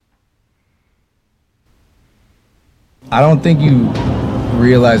I don't think you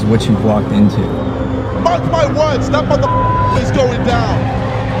realize what you've walked into. Mark my words, that mother is going down.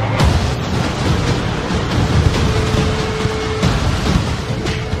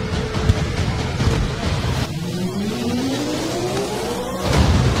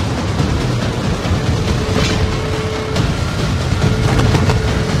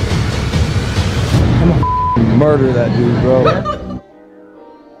 Murder that dude, bro.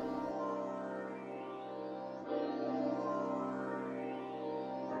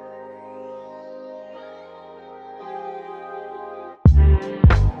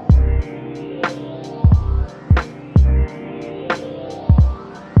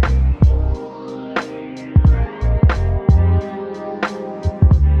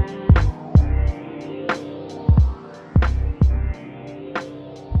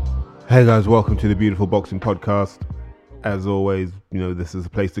 Hey guys, welcome to the Beautiful Boxing Podcast. As always, this is a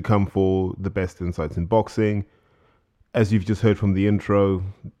place to come for the best insights in boxing. As you've just heard from the intro,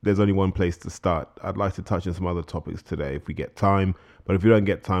 there's only one place to start. I'd like to touch on some other topics today if we get time. But if we don't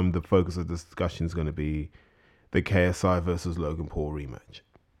get time, the focus of this discussion is going to be the KSI versus Logan Paul rematch.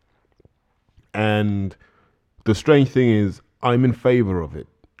 And the strange thing is, I'm in favor of it.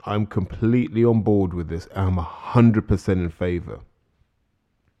 I'm completely on board with this. I'm 100% in favor.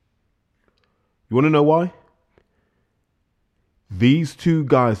 You want to know why? These two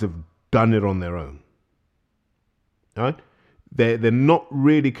guys have done it on their own. All right? They're not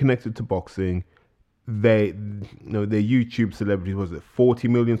really connected to boxing. They're YouTube celebrities. Was it 40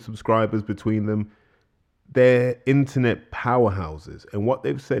 million subscribers between them? They're internet powerhouses. And what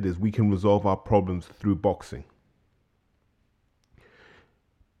they've said is we can resolve our problems through boxing.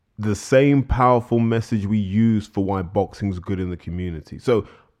 The same powerful message we use for why boxing is good in the community. So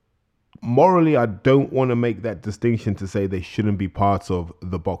morally, I don't want to make that distinction to say they shouldn't be parts of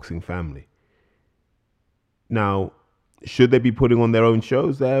the boxing family. Now, should they be putting on their own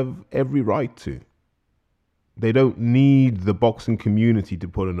shows? They have every right to. They don't need the boxing community to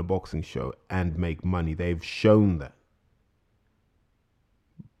put on a boxing show and make money. They've shown that.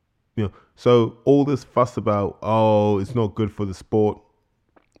 So all this fuss about, it's not good for the sport.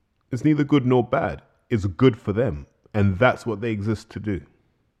 It's neither good nor bad. It's good for them. And that's what they exist to do.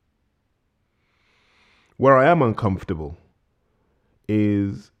 Where I am uncomfortable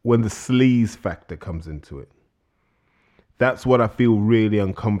is when the sleaze factor comes into it. That's what I feel really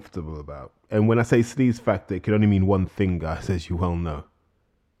uncomfortable about. And when I say sleaze factor, it can only mean one thing, guys, as you well know.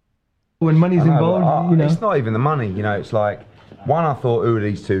 When money's involved, It's not even the money, it's like, one, I thought, who are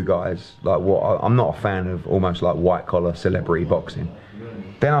these two guys? I'm not a fan of almost like white collar celebrity boxing.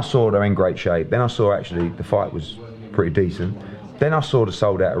 Then I saw they're in great shape. Then I saw actually the fight was pretty decent. Then I saw the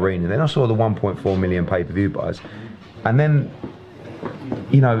sold out arena. Then I saw the 1.4 million pay-per-view buys. And then,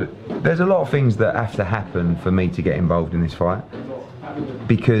 there's a lot of things that have to happen for me to get involved in this fight.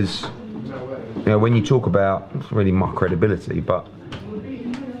 Because, when you talk about, it's really my credibility, but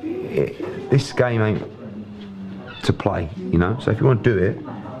this game ain't to play, So if you want to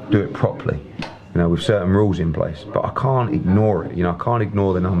do it properly, with certain rules in place. But I can't ignore it, I can't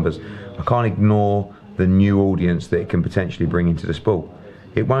ignore the numbers. I can't ignore the new audience that it can potentially bring into the sport.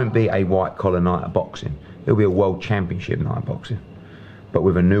 It won't be a white collar night of boxing. It'll be a world championship night of boxing, but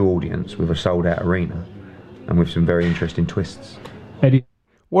with a new audience, with a sold out arena, and with some very interesting twists. Eddie.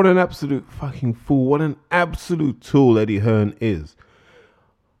 What an absolute fucking fool. What an absolute tool Eddie Hearn is.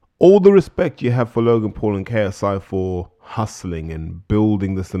 All the respect you have for Logan Paul and KSI for hustling and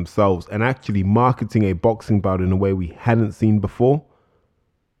building this themselves and actually marketing a boxing bout in a way we hadn't seen before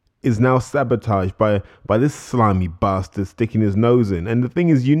is now sabotaged by this slimy bastard sticking his nose in. And the thing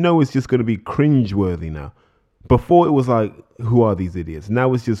is, it's just going to be cringeworthy now. Before it was like, who are these idiots?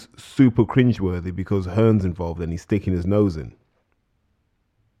 Now it's just super cringeworthy because Hearn's involved and he's sticking his nose in.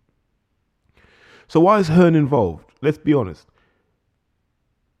 So why is Hearn involved? Let's be honest.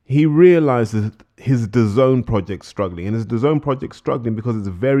 He realizes his DAZN project's struggling. And his DAZN project's struggling because its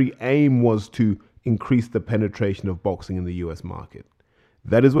very aim was to increase the penetration of boxing in the US market.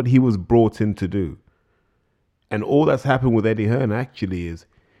 That is what he was brought in to do. And all that's happened with Eddie Hearn actually is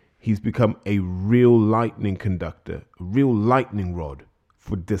he's become a real lightning conductor, a real lightning rod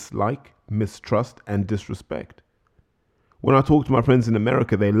for dislike, mistrust, and disrespect. When I talk to my friends in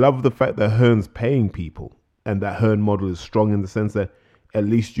America, they love the fact that Hearn's paying people and that Hearn model is strong in the sense that at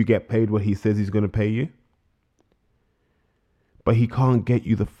least you get paid what he says he's going to pay you. But he can't get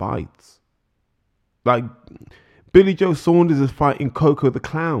you the fights. Like, Billy Joe Saunders is fighting Coco the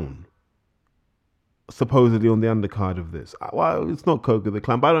Clown, supposedly on the undercard of this. Well, it's not Coco the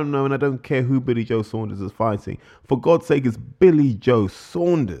Clown, but I don't know, and I don't care who Billy Joe Saunders is fighting. For God's sake, it's Billy Joe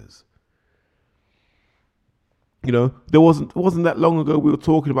Saunders. You know, it wasn't that long ago we were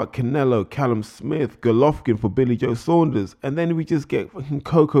talking about Canelo, Callum Smith, Golovkin for Billy Joe Saunders, and then we just get fucking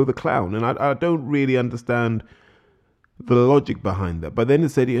Coco the Clown, and I don't really understand the logic behind that. But then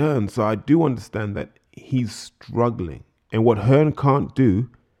it's Eddie Hearn, so I do understand that he's struggling, and what Hearn can't do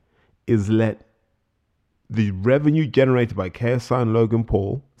is let the revenue generated by KSI and Logan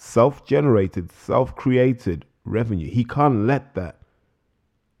Paul, self-generated, self-created revenue, he can't let that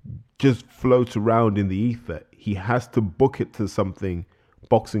just float around in the ether. He has to book it to something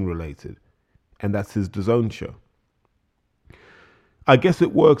boxing related, and that's his DAZN show. I guess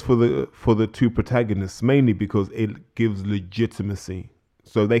it works for the two protagonists, mainly because it gives legitimacy,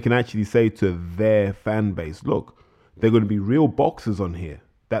 so they can actually say to their fan base, look, they're going to be real boxers on here.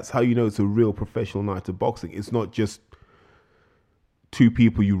 That's how you know it's a real professional night of boxing. It's not just two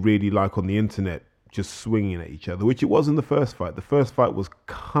people you really like on the internet just swinging at each other, which it was in the first fight. The first fight was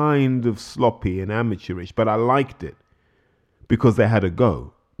kind of sloppy and amateurish, but I liked it because they had a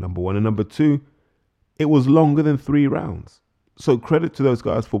go, number one. And number two, it was longer than 3 rounds. So credit to those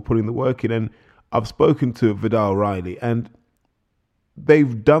guys for putting the work in. And I've spoken to Vidal Riley, and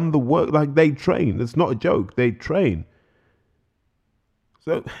they've done the work. Like, they train. It's not a joke. They train.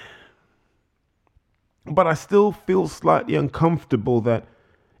 So, but I still feel slightly uncomfortable that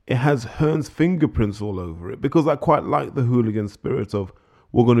it has Hearn's fingerprints all over it, because I quite like the hooligan spirit of,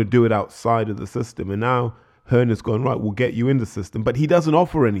 we're going to do it outside of the system. And now Hearn is going, right, we'll get you in the system. But he doesn't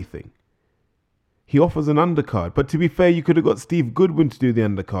offer anything. He offers an undercard. But to be fair, you could have got Steve Goodwin to do the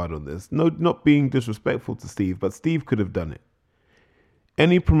undercard on this. No, not being disrespectful to Steve, but Steve could have done it.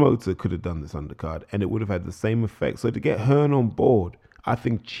 Any promoter could have done this undercard, and it would have had the same effect. So to get Hearn on board, I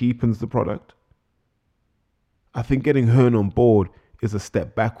think cheapens the product. I think getting Hearn on board is a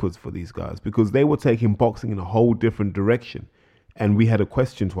step backwards for these guys, because they were taking boxing in a whole different direction, and we had a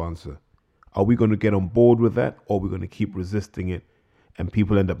question to answer. Are we going to get on board with that, or are we going to keep resisting it, and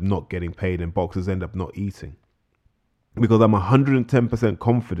people end up not getting paid and boxers end up not eating? Because I'm 110%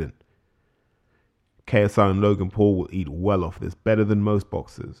 confident KSI and Logan Paul will eat well off this, better than most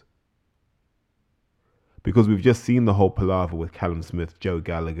boxers. Because we've just seen the whole palaver with Callum Smith, Joe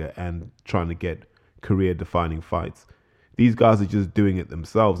Gallagher, and trying to get career-defining fights. These guys are just doing it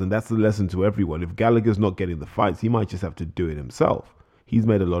themselves, and that's the lesson to everyone. If Gallagher's not getting the fights, he might just have to do it himself. He's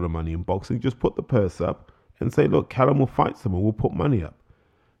made a lot of money in boxing. Just put the purse up and say, look, Callum will fight someone, we'll put money up.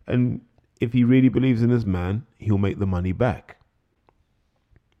 And if he really believes in his man, he'll make the money back.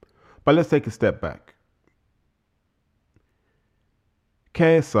 But let's take a step back.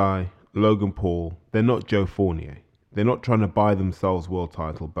 KSI, Logan Paul, they're not Joe Fournier. They're not trying to buy themselves world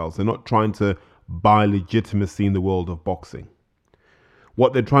title belts. They're not trying to buy legitimacy in the world of boxing.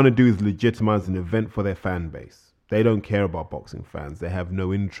 What they're trying to do is legitimize an event for their fan base. They don't care about boxing fans. They have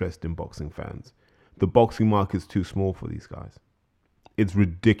no interest in boxing fans. The boxing market is too small for these guys. It's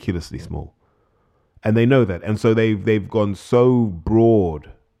ridiculously small. And they know that. And so they've gone so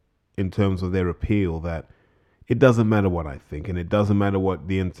broad in terms of their appeal that it doesn't matter what I think, and it doesn't matter what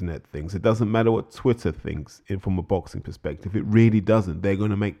the internet thinks. It doesn't matter what Twitter thinks from a boxing perspective. It really doesn't. They're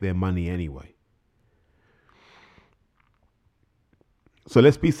going to make their money anyway. So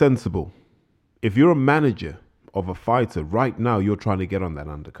let's be sensible. If you're a manager of a fighter right now, you're trying to get on that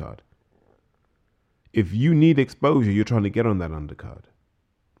undercard. If you need exposure, you're trying to get on that undercard.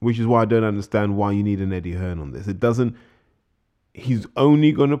 Which is why I don't understand why you need an Eddie Hearn on this. He's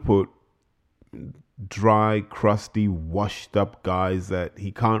only going to put dry, crusty, washed up guys that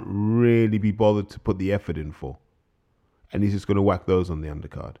he can't really be bothered to put the effort in for. And he's just going to whack those on the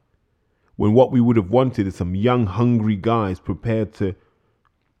undercard. When what we would have wanted is some young, hungry guys prepared to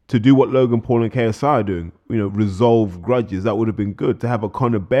do what Logan Paul and KSI are doing, resolve grudges. That would have been good. To have a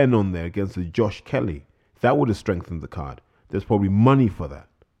Conor Benn on there against a Josh Kelly, that would have strengthened the card. There's probably money for that.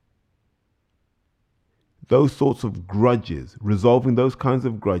 Those sorts of grudges, resolving those kinds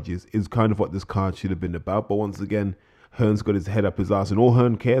of grudges is kind of what this card should have been about. But once again, Hearn's got his head up his ass, and all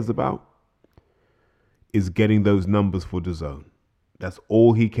Hearn cares about is getting those numbers for DAZN. That's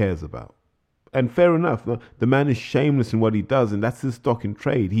all he cares about. And fair enough, the man is shameless in what he does, and that's his stock in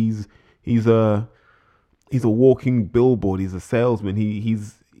trade. He's a walking billboard. He's a salesman.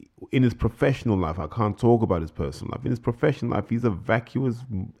 He's in his professional life. I can't talk about his personal life. In his professional life, he's a vacuous,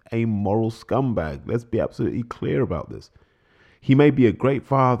 amoral scumbag. Let's be absolutely clear about this. He may be a great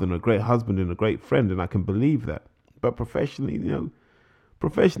father and a great husband and a great friend, and I can believe that. But professionally, the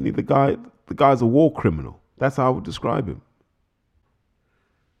guy's a war criminal. That's how I would describe him.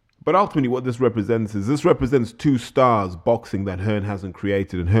 But ultimately what this represents 2 stars boxing that Hearn hasn't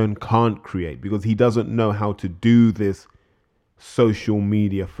created and Hearn can't create because he doesn't know how to do this social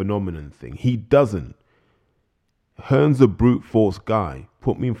media phenomenon thing. He doesn't. Hearn's a brute force guy.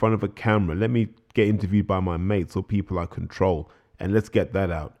 Put me in front of a camera. Let me get interviewed by my mates or people I control, and let's get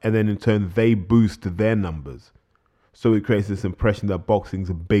that out. And then in turn, they boost their numbers. So it creates this impression that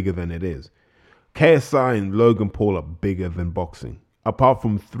boxing's bigger than it is. KSI and Logan Paul are bigger than boxing. Apart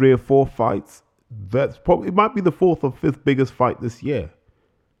from 3 or 4 fights, it might be the 4th or 5th biggest fight this year.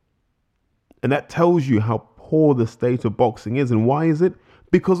 And that tells you how poor the state of boxing is. And why is it?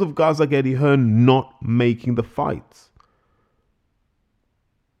 Because of guys like Eddie Hearn not making the fights.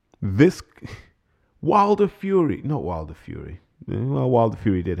 This Wilder Fury did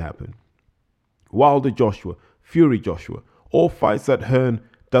happen. Wilder Joshua, Fury Joshua, all fights that Hearn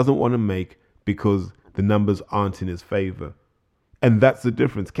doesn't want to make because the numbers aren't in his favor. And that's the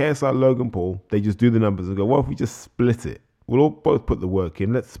difference. KSI, Logan Paul, they just do the numbers and go, well, if we just split it, we'll all both put the work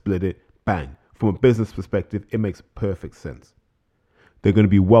in, let's split it, bang. From a business perspective, it makes perfect sense. They're going to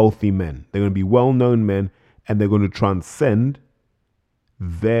be wealthy men. They're going to be well-known men, and they're going to transcend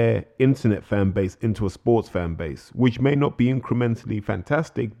their internet fan base into a sports fan base, which may not be incrementally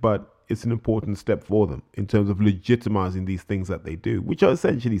fantastic, but it's an important step for them in terms of legitimizing these things that they do, which are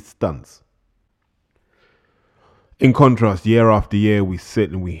essentially stunts. In contrast, year after year, we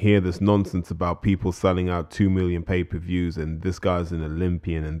sit and we hear this nonsense about people selling out 2 million pay-per-views, and this guy's an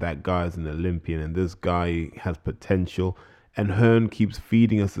Olympian, and that guy's an Olympian, and this guy has potential. And Hearn keeps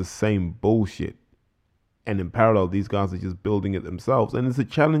feeding us the same bullshit. And in parallel, these guys are just building it themselves. And it's a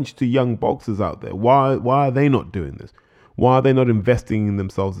challenge to young boxers out there. Why are they not doing this? Why are they not investing in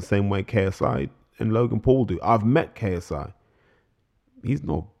themselves the same way KSI and Logan Paul do? I've met KSI. He's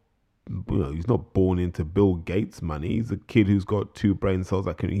not born into Bill Gates money. He's a kid who's got 2 brain cells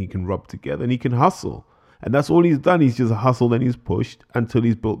that he can rub together, and he can hustle. And that's all he's done. He's just hustled and he's pushed until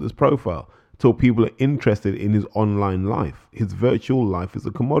he's built this profile. Till people are interested in his online life. His virtual life is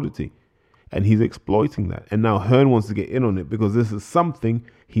a commodity. And he's exploiting that. And now Hearn wants to get in on it because this is something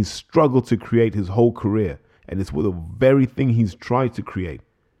he's struggled to create his whole career. And it's the very thing he's tried to create.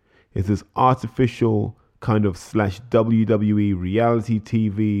 It's this artificial kind of /WWE reality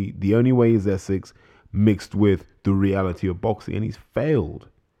TV, The Only Way is Essex, mixed with the reality of boxing. And he's failed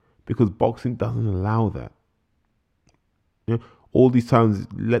because boxing doesn't allow that. You know, all these times,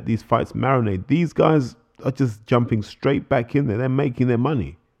 let these fights marinate. These guys are just jumping straight back in there. They're making their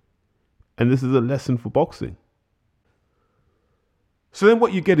money. And this is a lesson for boxing. So then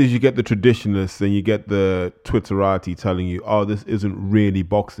what you get is you get the traditionalists and you get the Twitterati telling you, oh, this isn't really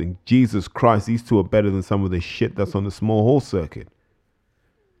boxing. Jesus Christ, these two are better than some of the shit that's on the small hall circuit.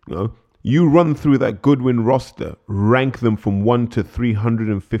 You know, you run through that Goodwin roster, rank them from 1 to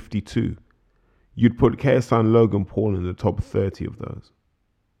 352. You'd put KSI and Logan Paul in the top 30 of those.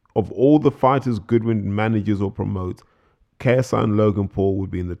 Of all the fighters Goodwin manages or promotes, KSI and Logan Paul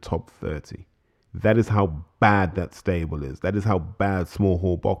would be in the top 30. That is how bad that stable is. That is how bad small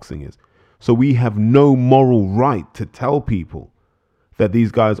hall boxing is. So we have no moral right to tell people that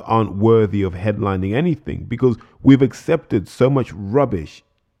these guys aren't worthy of headlining anything because we've accepted so much rubbish.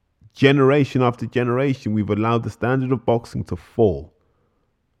 Generation after generation, we've allowed the standard of boxing to fall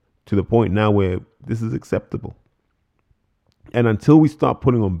to the point now where this is acceptable. And until we start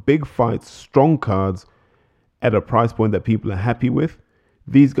putting on big fights, strong cards at a price point that people are happy with,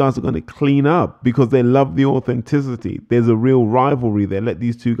 these guys are going to clean up because they love the authenticity. There's a real rivalry there. Let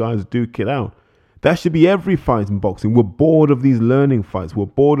these two guys duke it out. That should be every fight in boxing. We're bored of these learning fights. We're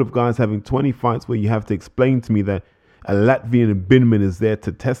bored of guys having 20 fights where you have to explain to me that a Latvian binman is there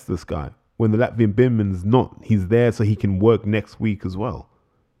to test this guy when the Latvian binman is not. He's there so he can work next week as well.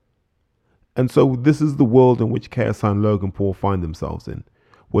 And so this is the world in which KSI and Logan Paul find themselves in,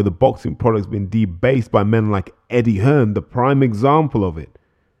 where the boxing product's been debased by men like Eddie Hearn, the prime example of it,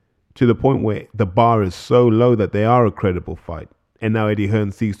 to the point where the bar is so low that they are a credible fight. And now Eddie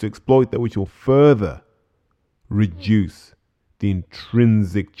Hearn seeks to exploit that, which will further reduce the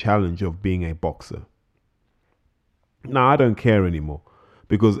intrinsic challenge of being a boxer. Now, I don't care anymore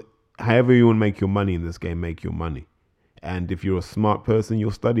because however you want to make your money in this game, make your money. And if you're a smart person,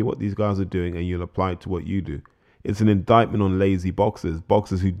 you'll study what these guys are doing and you'll apply it to what you do. It's an indictment on lazy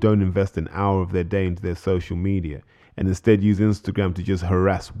boxers who don't invest an hour of their day into their social media and instead use Instagram to just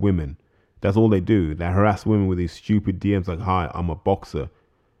harass women. That's all they do. They harass women with these stupid DMs like, hi, I'm a boxer.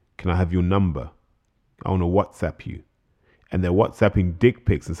 Can I have your number? I want to WhatsApp you. And they're WhatsApping dick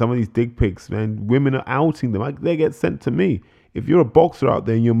pics. And some of these dick pics, man, women are outing them. They get sent to me. If you're a boxer out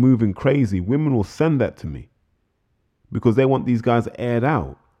there and you're moving crazy, women will send that to me because they want these guys aired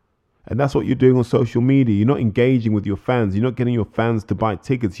out. And that's what you're doing on social media. You're not engaging with your fans. You're not getting your fans to buy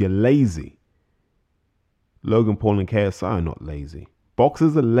tickets. You're lazy. Logan Paul and KSI are not lazy.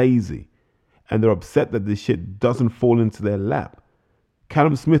 Boxers are lazy. And they're upset that this shit doesn't fall into their lap.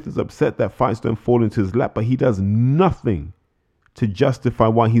 Callum Smith is upset that fights don't fall into his lap, but he does nothing to justify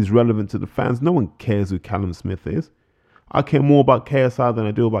why he's relevant to the fans. No one cares who Callum Smith is. I care more about KSI than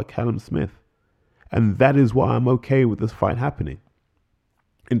I do about Callum Smith. And that is why I'm okay with this fight happening.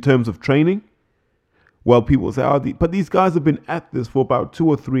 In terms of training, well, people say, but these guys have been at this for about 2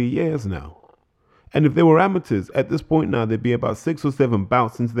 or 3 years now. And if they were amateurs, at this point now, they'd be about 6 or 7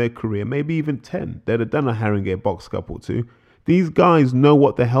 bouts into their career, maybe even 10. They'd have done a Haringey box cup or two. These guys know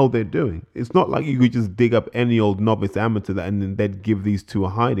what the hell they're doing. It's not like you could just dig up any old novice amateur and then they'd give these two a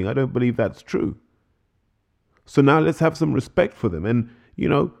hiding. I don't believe that's true. So now let's have some respect for them. And, you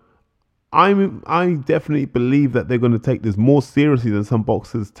know, I definitely believe that they're going to take this more seriously than some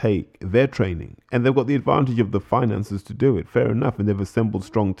boxers take their training. And they've got the advantage of the finances to do it. Fair enough. And they've assembled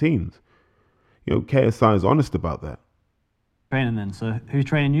strong teams. You know, KSI is honest about that. Training then. So who's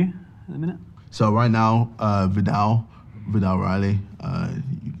training you at the minute? So right now, Vidal Riley.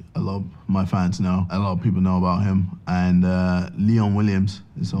 A lot of my fans know. A lot of people know about him. And Leon Williams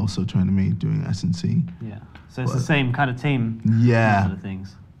is also training me doing S&C. Yeah. So it's the same kind of team. Yeah. Kind of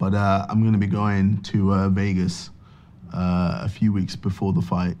things. But I'm going to be going to Vegas a few weeks before the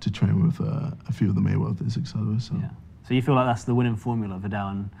fight to train with a few of the Mayweathers, etc. So. Yeah. So you feel like that's the winning formula, Vidal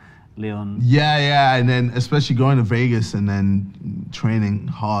and Leon? Yeah, and then especially going to Vegas and then training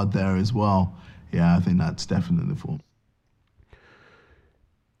hard there as well. Yeah, I think that's definitely the form.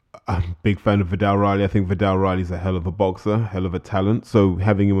 I'm a big fan of Vidal Riley. I think Vidal Riley's a hell of a boxer, hell of a talent. So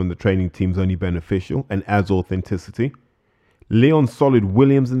having him on the training team is only beneficial and adds authenticity. Leon Solid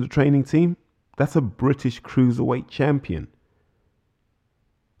Williams in the training team, that's a British cruiserweight champion.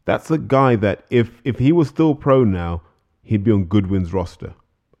 That's a guy that if he was still pro now, he'd be on Goodwin's roster.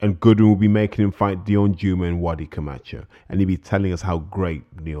 And Goodwin will be making him fight Dion Juma and Wadi Camacho. And he'd be telling us how great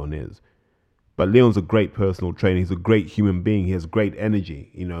Leon is. But Leon's a great personal trainer. He's a great human being. He has great energy,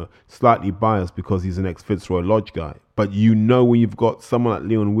 you know, slightly biased because he's an ex-Fitzroy Lodge guy. But you know when you've got someone like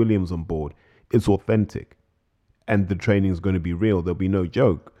Leon Williams on board, it's authentic. And the training is going to be real. There'll be no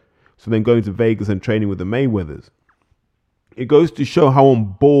joke. So then going to Vegas and training with the Mayweathers. It goes to show how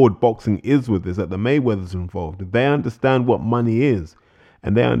on board boxing is with this, that the Mayweathers are involved. They understand what money is.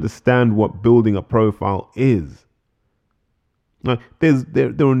 And they understand what building a profile is. Now, there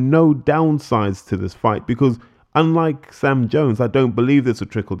are no downsides to this fight because unlike Sam Jones, I don't believe there's a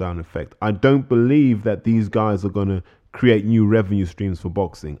trickle-down effect. I don't believe that these guys are going to create new revenue streams for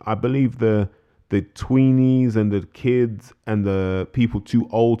boxing. I believe the tweenies and the kids and the people too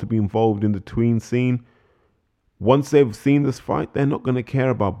old to be involved in the tween scene, once they've seen this fight, they're not going to care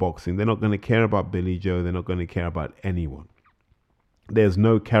about boxing. They're not going to care about Billy Joe. They're not going to care about anyone. There's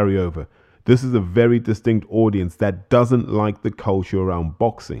no carryover. This is a very distinct audience that doesn't like the culture around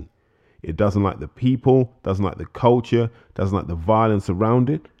boxing. It doesn't like the people, doesn't like the culture, doesn't like the violence around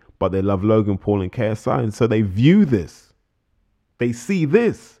it, but they love Logan Paul and KSI, and so they view this. They see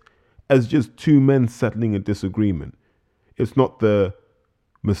this as just two men settling a disagreement. It's not the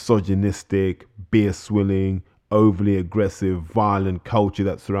misogynistic, beer-swilling, overly aggressive, violent culture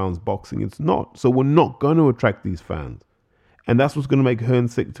that surrounds boxing. It's not. So we're not going to attract these fans. And that's what's going to make Hearn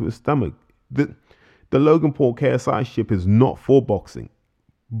sick to his stomach. The Logan Paul KSI ship is not for boxing.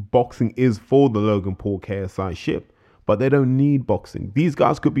 Boxing is for the Logan Paul KSI ship, but they don't need boxing. These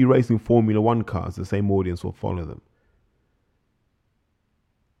guys could be racing Formula One cars. The same audience will follow them.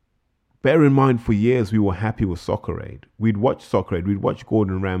 Bear in mind, for years we were happy with Soccer Aid. We'd watch Soccer Aid. We'd watch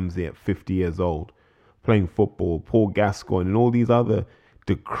Gordon Ramsay at 50 years old playing football, Paul Gascoigne, and all these other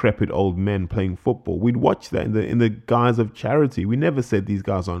decrepit old men playing football. We'd watch that in the guise of charity. We never said these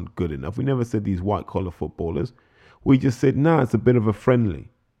guys aren't good enough. We never said these white-collar footballers. We just said, nah, it's a bit of a friendly.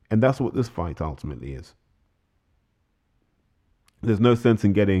 And that's what this fight ultimately is. There's no sense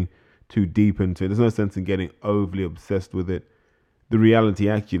in getting too deep into it. There's no sense in getting overly obsessed with it. The reality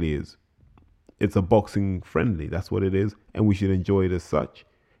actually is it's a boxing friendly. That's what it is. And we should enjoy it as such.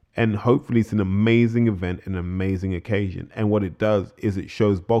 And hopefully it's an amazing event, an amazing occasion. And what it does is it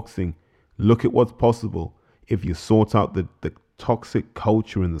shows boxing, look at what's possible if you sort out the toxic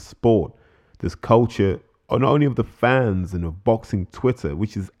culture in the sport. This culture, not only of the fans and of boxing Twitter,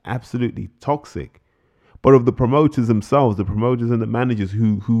 which is absolutely toxic, but of the promoters themselves, the promoters and the managers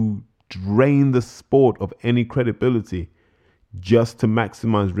who drain the sport of any credibility just to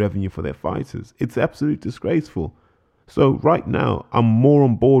maximize revenue for their fighters. It's absolutely disgraceful. So right now, I'm more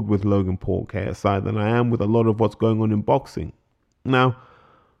on board with Logan Paul KSI than I am with a lot of what's going on in boxing. Now,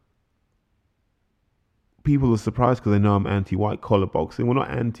 people are surprised because they know I'm anti-white collar boxing. Well,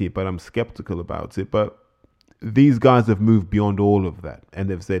 not anti, but I'm skeptical about it. But these guys have moved beyond all of that, and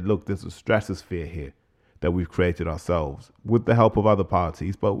they've said, look, there's a stratosphere here that we've created ourselves with the help of other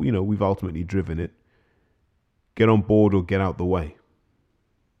parties, but we've ultimately driven it. Get on board or get out the way.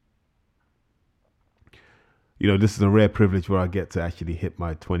 This is a rare privilege where I get to actually hit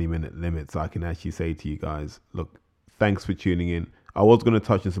my 20-minute limit, so I can actually say to you guys, look, thanks for tuning in. I was going to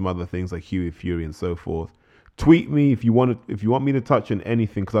touch on some other things like Huey Fury and so forth. Tweet me if you want me to touch on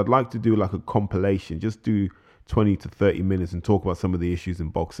anything, because I'd like to do like a compilation, just do 20 to 30 minutes and talk about some of the issues in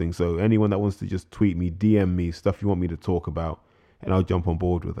boxing. So anyone that wants to just tweet me, DM me stuff you want me to talk about, and I'll jump on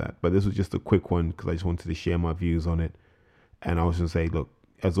board with that. But this was just a quick one because I just wanted to share my views on it. And I was going to say, look,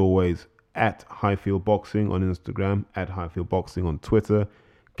 as always, at Highfield Boxing on Instagram, at Highfield Boxing on Twitter.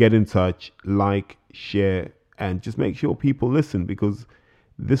 Get in touch, like, share, and just make sure people listen, because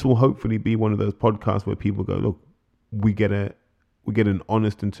this will hopefully be one of those podcasts where people go, look, we get an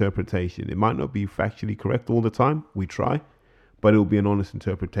honest interpretation. It might not be factually correct all the time. We try, but it will be an honest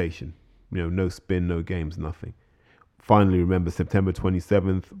interpretation. No spin, no games, nothing. Finally, remember, September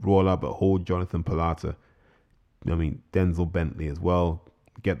 27th, Royal Albert Hall, Jonathan Pilata. Denzel Bentley as well.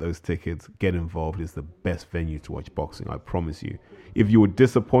 Get those tickets, get involved. It's the best venue to watch boxing, I promise you. If you were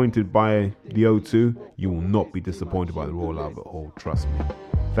disappointed by the O2, you will not be disappointed by the Royal Albert Hall, trust me.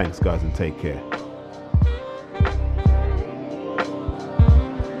 Thanks, guys, and take care.